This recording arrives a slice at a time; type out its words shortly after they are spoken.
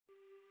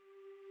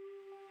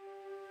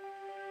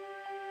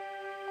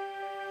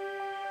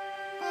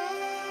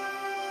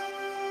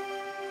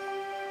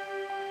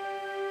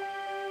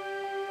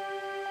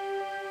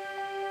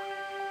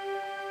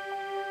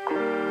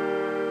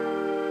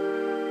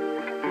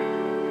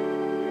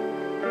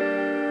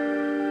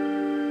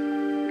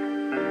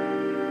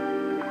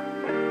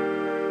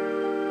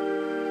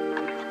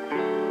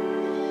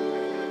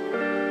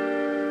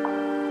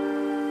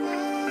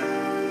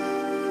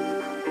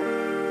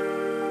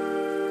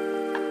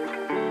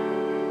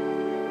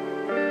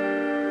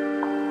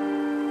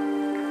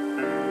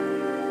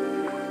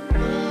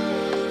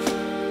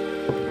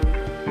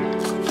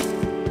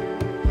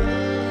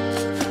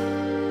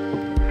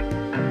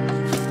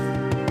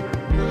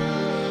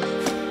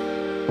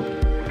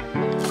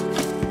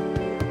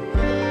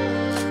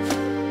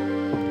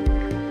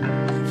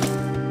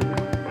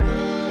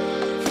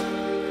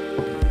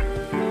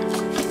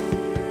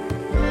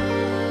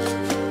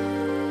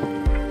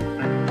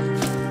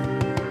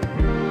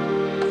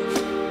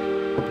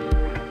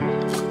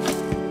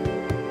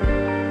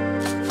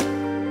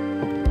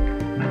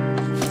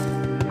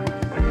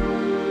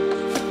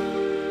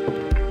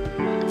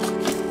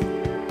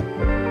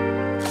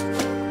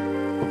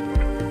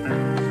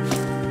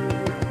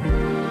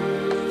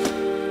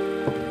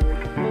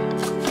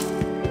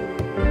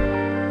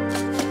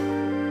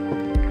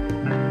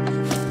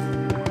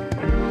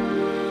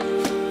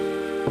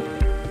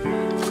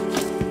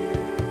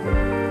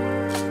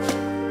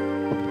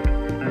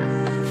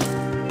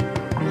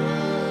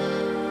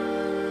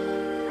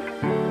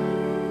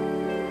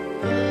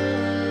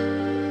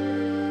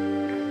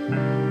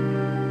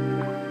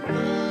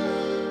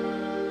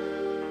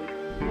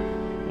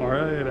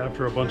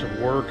After a bunch of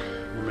work,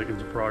 we're making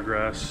some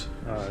progress.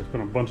 It's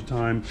been a bunch of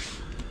time,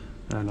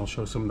 and I'll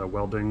show some of the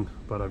welding,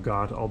 but I've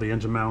got all the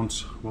engine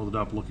mounts welded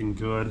up, looking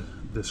good.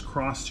 This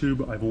cross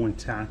tube I've only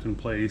tacked in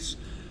place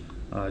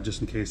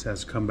just in case it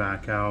has to come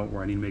back out,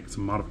 where I need to make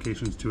some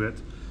modifications to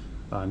it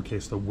in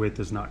case the width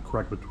is not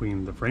correct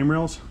between the frame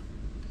rails.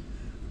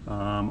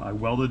 I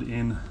welded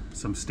in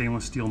some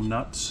stainless steel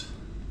nuts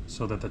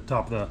so that the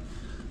top of the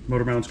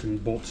motor mounts can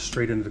bolt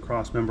straight into the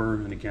cross member,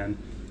 and again,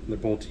 the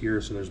bolt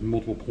here, so there's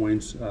multiple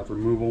points of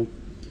removal.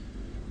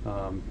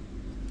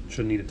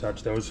 Shouldn't need to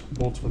touch those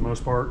bolts for the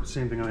most part.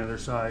 Same thing on the other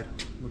side,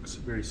 looks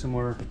very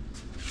similar.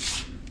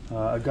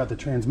 I've got the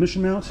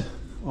transmission mount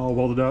all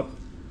welded up.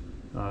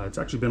 It's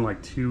actually been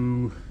like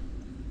two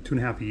and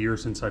a half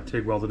years since I've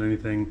TIG welded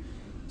anything.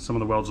 Some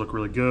of the welds look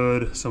really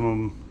good, some of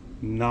them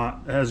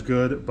not as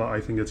good, but I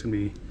think it's gonna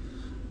be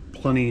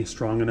plenty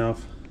strong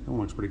enough. That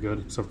one looks pretty good,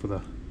 except for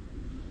the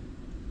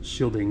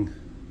shielding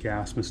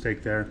gas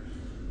mistake there.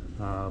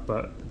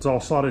 But it's all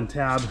soldered in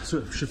tab, so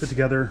it should fit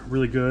together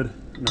really good.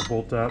 And I'll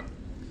bolt up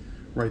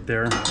right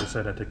there. Like I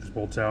said, I take these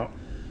bolts out.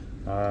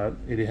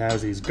 It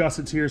has these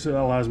gussets here, so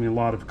that allows me a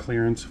lot of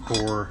clearance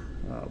for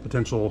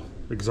potential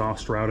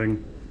exhaust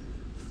routing.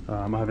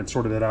 I haven't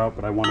sorted that out,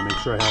 but I want to make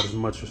sure I have as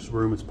much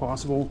room as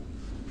possible.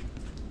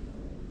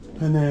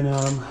 And then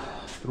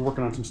been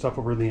working on some stuff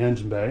over in the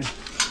engine bay.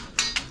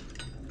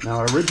 Now,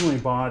 I originally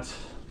bought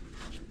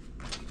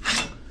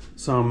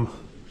some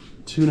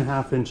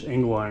 2.5 inch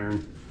angle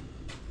iron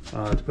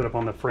to put up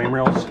on the frame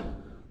rails,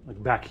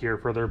 like back here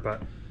further,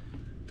 but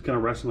to kind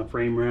of rest on the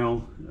frame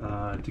rail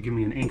to give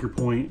me an anchor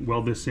point,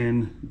 weld this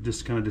in,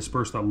 just kind of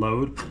disperse that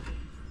load.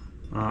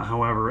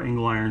 However,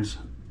 angle iron's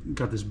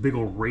got this big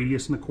old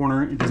radius in the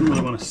corner. It doesn't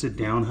really want to sit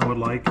down how I'd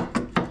like.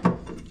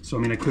 So, I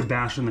mean, I could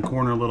bash in the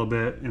corner a little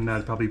bit and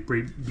that'd probably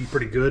be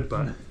pretty good,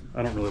 but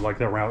I don't really like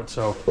that route.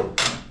 So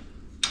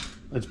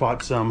I just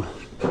bought some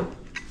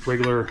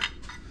regular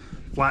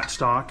flat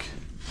stock.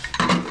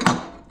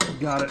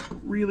 Got it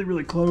really,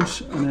 really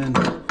close, and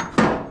then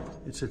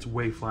it sits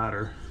way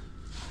flatter.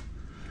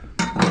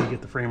 To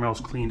get the frame rails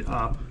cleaned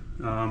up,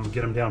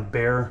 get them down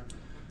bare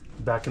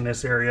back in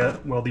this area,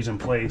 weld these in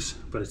place,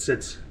 but it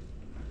sits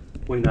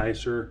way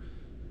nicer.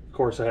 Of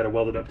course, I had to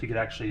weld it up to get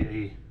actually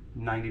a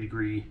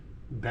 90-degree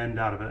bend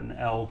out of it, an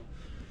L.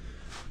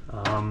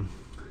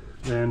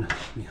 Then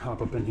let me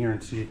hop up in here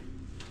and see,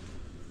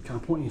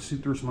 kind of point you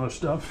through some other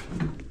stuff.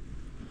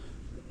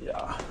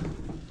 Yeah.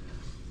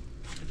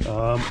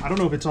 I don't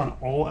know if it's on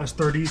all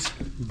S30s,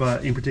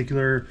 but in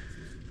particular,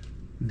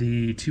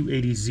 the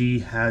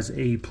 280Z has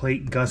a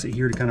plate gusset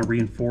here to kind of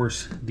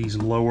reinforce these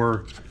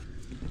lower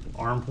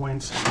arm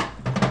points.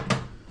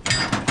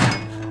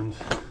 And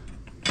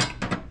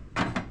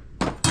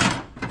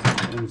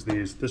there's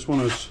these. This one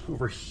is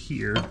over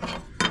here,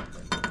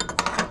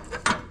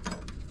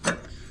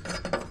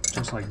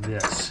 just like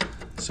this.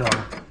 So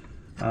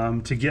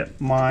to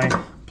get my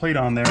plate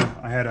on there,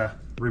 I had to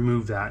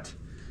remove that.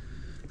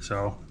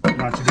 So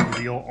not too big of a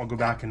deal. I'll go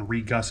back and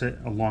re-gusset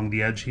along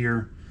the edge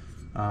here.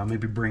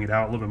 Maybe bring it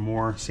out a little bit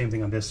more. Same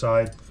thing on this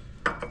side.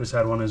 This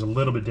side one is a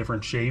little bit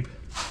different shape.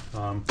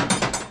 I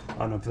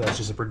don't know if that's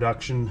just a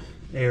production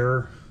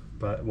error,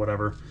 but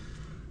whatever.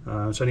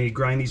 So I need to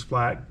grind these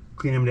flat,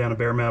 clean them down to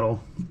bare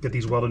metal, get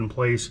these welded in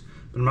place,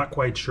 but I'm not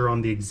quite sure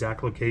on the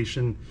exact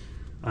location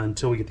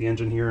until we get the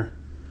engine here.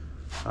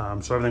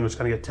 So everything was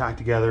kind of get tacked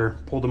together,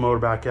 pull the motor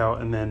back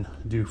out, and then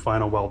do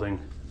final welding.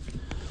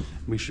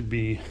 We should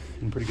be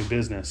in pretty good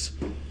business.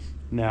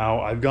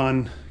 Now, I've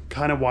gone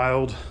kind of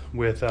wild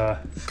with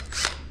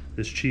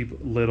this cheap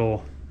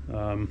little,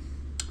 what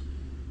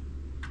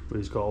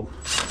is it called?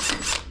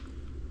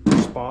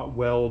 Spot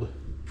weld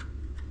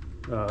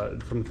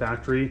from the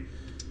factory.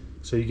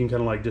 So you can kind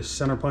of like just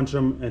center punch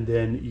them and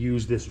then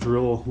use this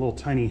drill, little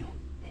tiny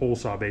hole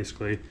saw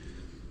basically,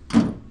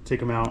 take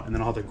them out, and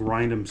then I'll have to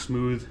grind them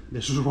smooth.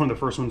 This was one of the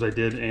first ones I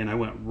did, and I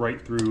went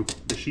right through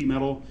the sheet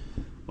metal.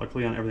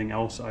 Luckily on everything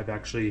else, I've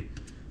actually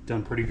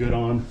done pretty good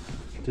on.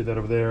 Did that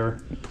over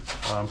there.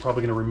 I'm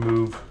probably gonna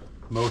remove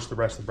most of the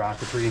rest of the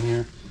bracketry in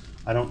here.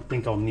 I don't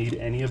think I'll need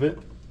any of it.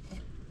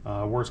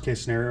 Worst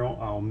case scenario,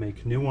 I'll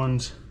make new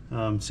ones.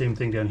 Same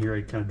thing down here,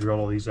 I kind of drill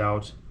all these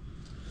out.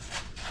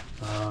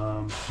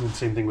 And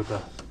same thing with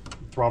the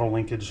throttle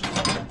linkage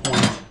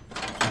point.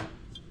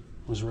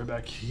 Was right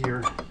back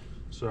here.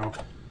 So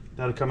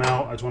that'll come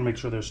out. I just wanna make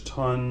sure there's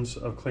tons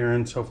of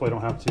clearance. Hopefully I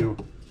don't have to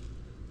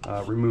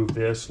remove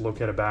this,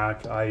 locate it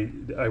back. I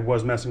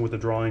was messing with the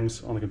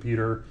drawings on the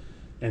computer,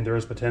 and there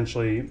is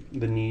potentially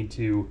the need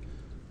to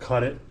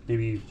cut it,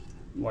 maybe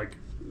like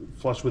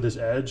flush with this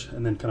edge,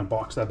 and then kind of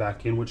box that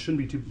back in, which shouldn't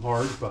be too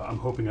hard, but I'm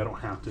hoping I don't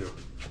have to.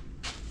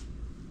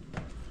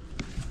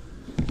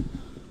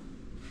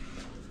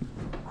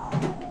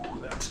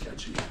 Ooh, that's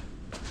sketchy.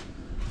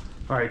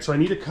 All right, so I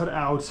need to cut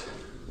out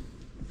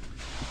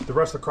the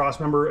rest of the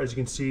cross member. As you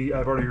can see,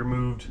 I've already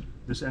removed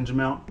this engine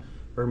mount.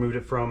 I removed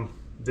it from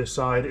this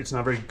side. It's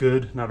not very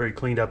good, not very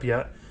cleaned up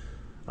yet,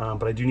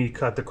 but I do need to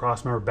cut the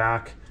cross member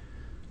back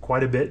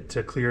quite a bit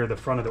to clear the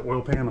front of the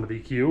oil pan on the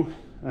VQ,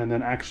 and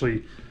then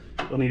actually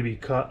It'll need to be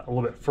cut a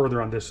little bit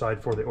further on this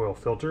side for the oil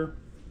filter.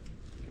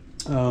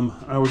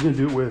 I was going to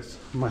do it with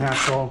my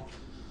hacksaw.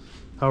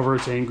 However,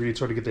 it's angry. It's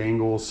hard to get the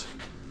angles.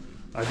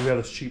 I do have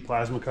this cheap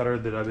plasma cutter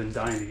that I've been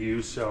dying to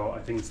use, so I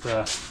think it's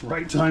the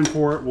right time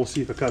for it. We'll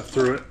see if it cuts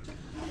through it.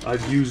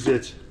 I've used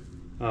it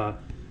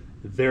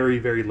very,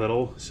 very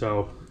little,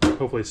 so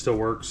hopefully it still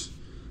works.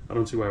 I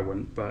don't see why I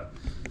wouldn't, but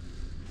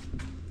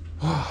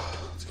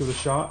let's give it a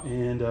shot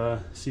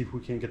and see if we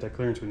can't get that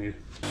clearance we need.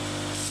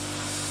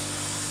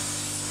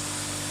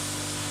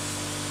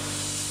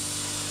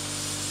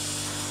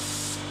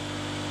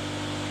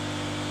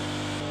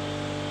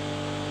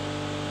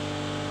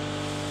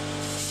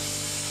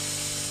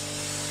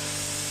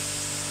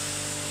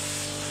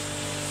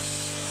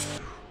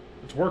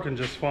 It's working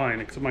just fine,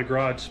 except my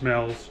garage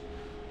smells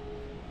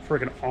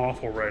freaking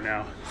awful right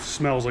now. It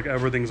smells like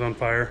everything's on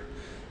fire.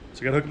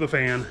 So I gotta hook up the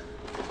fan,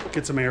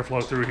 get some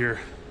airflow through here.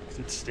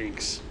 It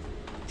stinks.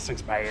 It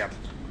stinks bad.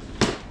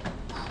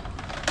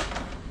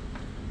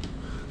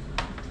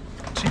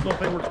 Cheap little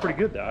thing works pretty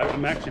good though.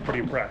 I'm actually pretty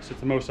impressed. It's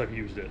the most I've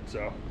used it,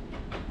 so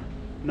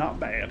not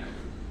bad.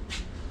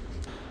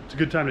 It's a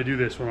good time to do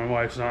this when my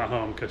wife's not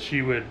home, because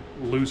she would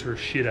lose her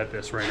shit at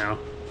this right now.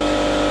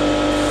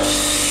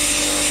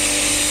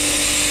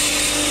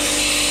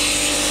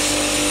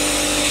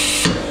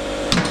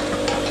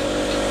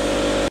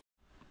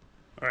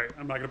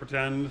 I'm not going to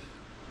pretend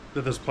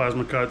that this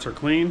plasma cuts are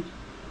clean.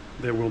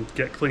 They will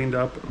get cleaned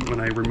up when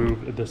I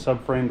remove the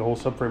subframe. The whole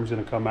subframe is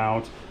going to come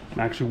out. I'm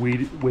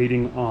actually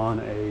waiting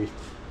on a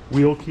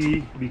wheel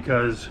key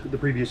because the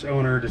previous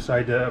owner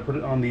decided to put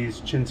it on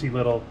these chintzy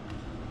little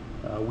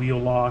wheel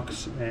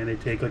locks, and they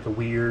take like a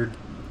weird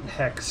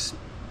hex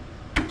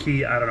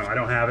key. I don't know. I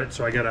don't have it,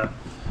 so I got to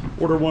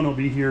order one. It'll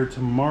be here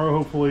tomorrow,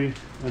 hopefully,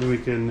 and then we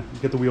can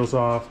get the wheels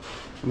off.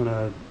 I'm going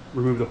to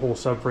remove the whole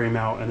subframe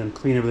out and then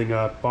clean everything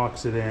up,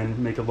 box it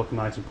in, make it look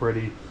nice and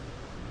pretty,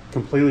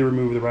 completely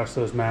remove the rest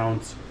of those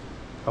mounts.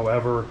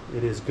 However,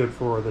 it is good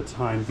for the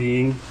time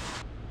being.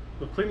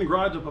 We'll clean the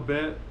garage up a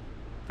bit,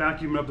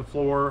 vacuum up the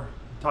floor,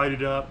 tidy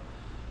it up,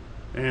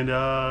 and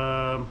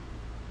I'm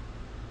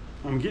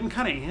getting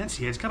kind of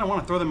antsy. I just kind of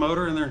want to throw the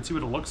motor in there and see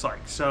what it looks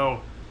like.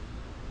 So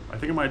I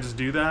think I might just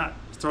do that,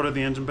 throw it in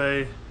the engine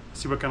bay,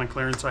 see what kind of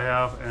clearance I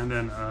have, and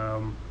then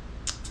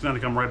it's going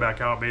to come right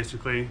back out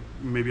basically.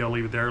 Maybe I'll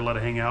leave it there, let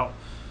it hang out,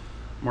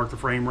 mark the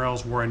frame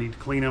rails where I need to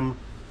clean them,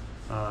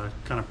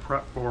 kind of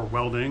prep for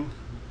welding.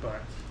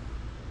 But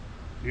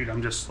dude,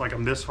 I'm just like,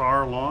 I'm this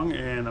far along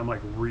and I'm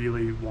like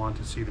really want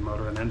to see the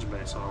motor and engine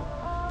bay, so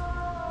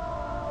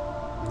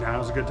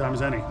now's a good time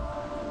as any.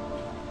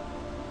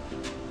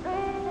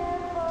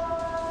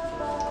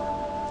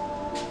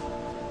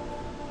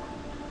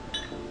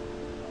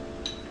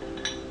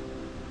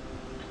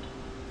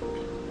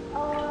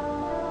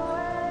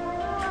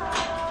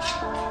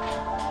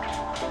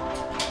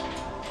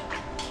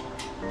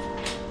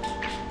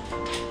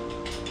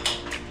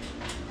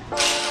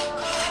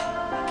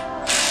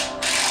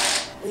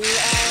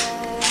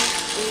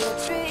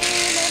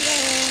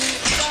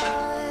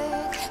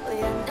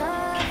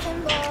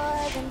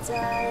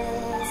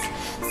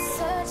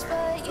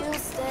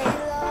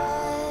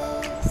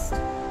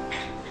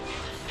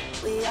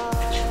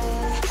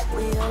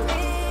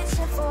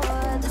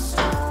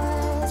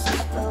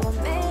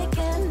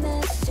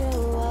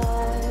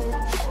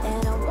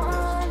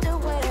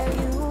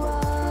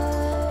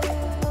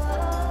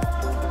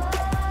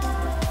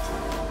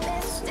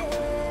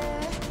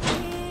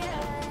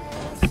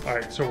 All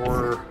right, so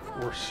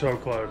we're so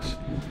close.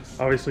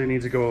 Obviously it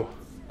needs to go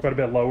quite a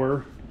bit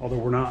lower, although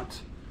we're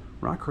not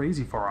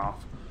crazy far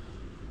off.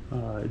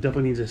 It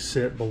definitely needs to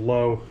sit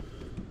below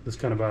this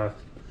kind of a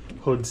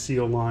hood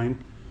seal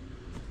line.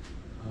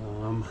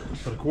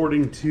 But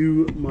according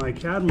to my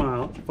CAD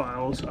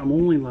files, I'm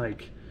only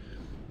like,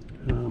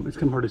 it's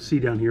kind of hard to see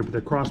down here, but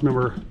the cross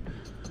member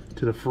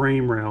to the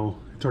frame rail,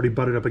 it's already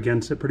butted up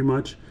against it pretty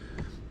much.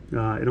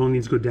 It only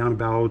needs to go down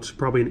about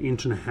probably 1.5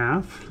 inches.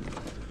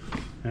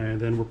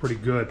 And then we're pretty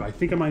good. But I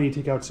think I might need to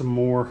take out some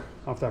more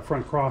off that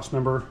front cross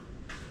member.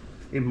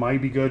 It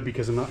might be good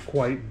because I'm not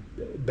quite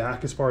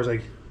back as far as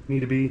I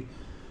need to be.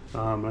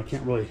 I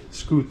can't really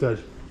scoot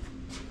the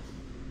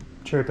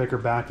cherry picker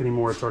back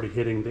anymore. It's already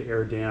hitting the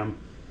air dam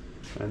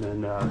and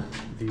then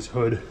these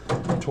hood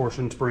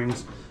torsion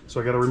springs.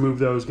 So I got to remove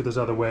those, get those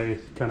out of the way,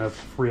 kind of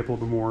free up a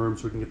little bit more room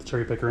so we can get the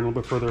cherry picker in a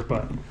little bit further.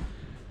 But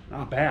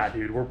not bad,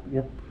 dude.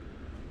 We're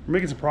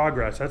making some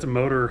progress. That's a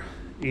motor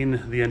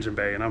in the engine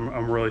bay, and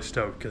I'm really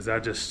stoked because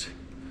that just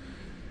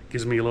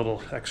gives me a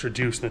little extra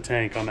juice in the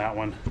tank on that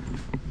one.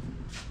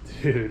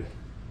 Dude,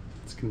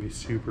 it's gonna be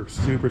super,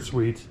 super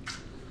sweet.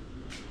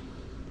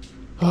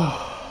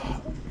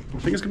 I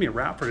think it's gonna be a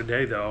wrap for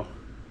today though.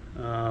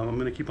 I'm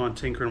gonna keep on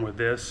tinkering with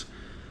this.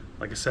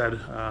 Like I said,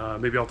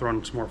 maybe I'll throw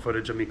in some more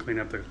footage of me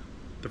cleaning up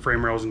the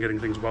frame rails and getting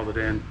things welded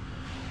in.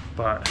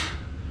 But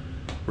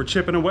we're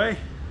chipping away,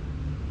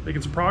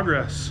 making some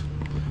progress.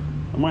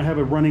 I might have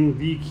a running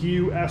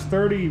VQ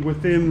S30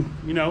 within,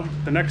 you know,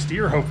 the next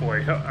year,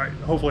 hopefully.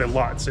 Hopefully a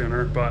lot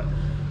sooner, but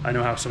I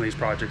know how some of these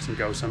projects can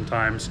go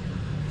sometimes.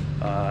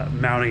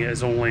 Mounting it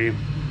is only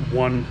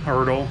one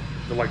hurdle.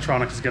 The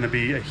electronics is going to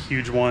be a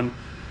huge one,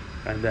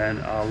 and then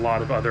a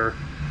lot of other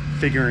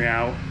figuring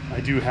out. I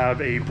do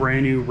have a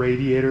brand new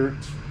radiator.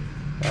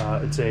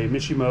 It's a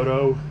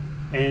Mishimoto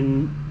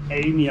NA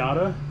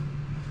Miata,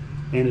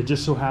 and it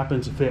just so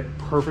happens to fit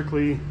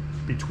perfectly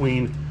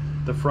between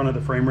the front of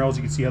the frame rails.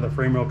 You can see how the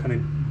frame rail kind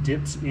of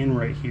dips in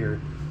right here,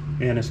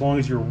 and as long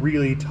as you're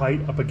really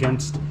tight up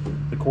against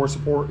the core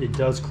support, it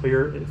does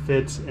clear, it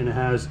fits, and it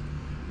has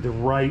the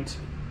right,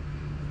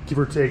 give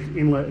or take,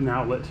 inlet and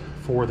outlet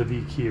for the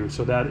VQ.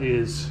 So that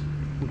is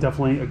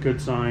definitely a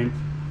good sign,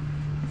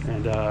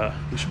 and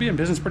we should be in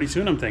business pretty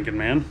soon, I'm thinking,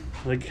 man.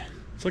 Like,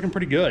 it's looking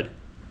pretty good.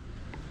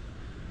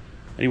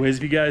 Anyways,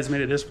 if you guys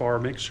made it this far,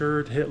 make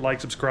sure to hit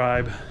like,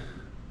 subscribe,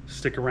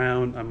 stick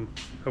around. I'm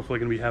hopefully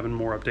going to be having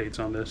more updates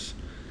on this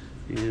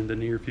in the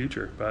near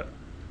future, but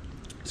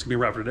it's going to be a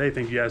wrap for today.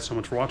 Thank you guys so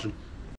much for watching.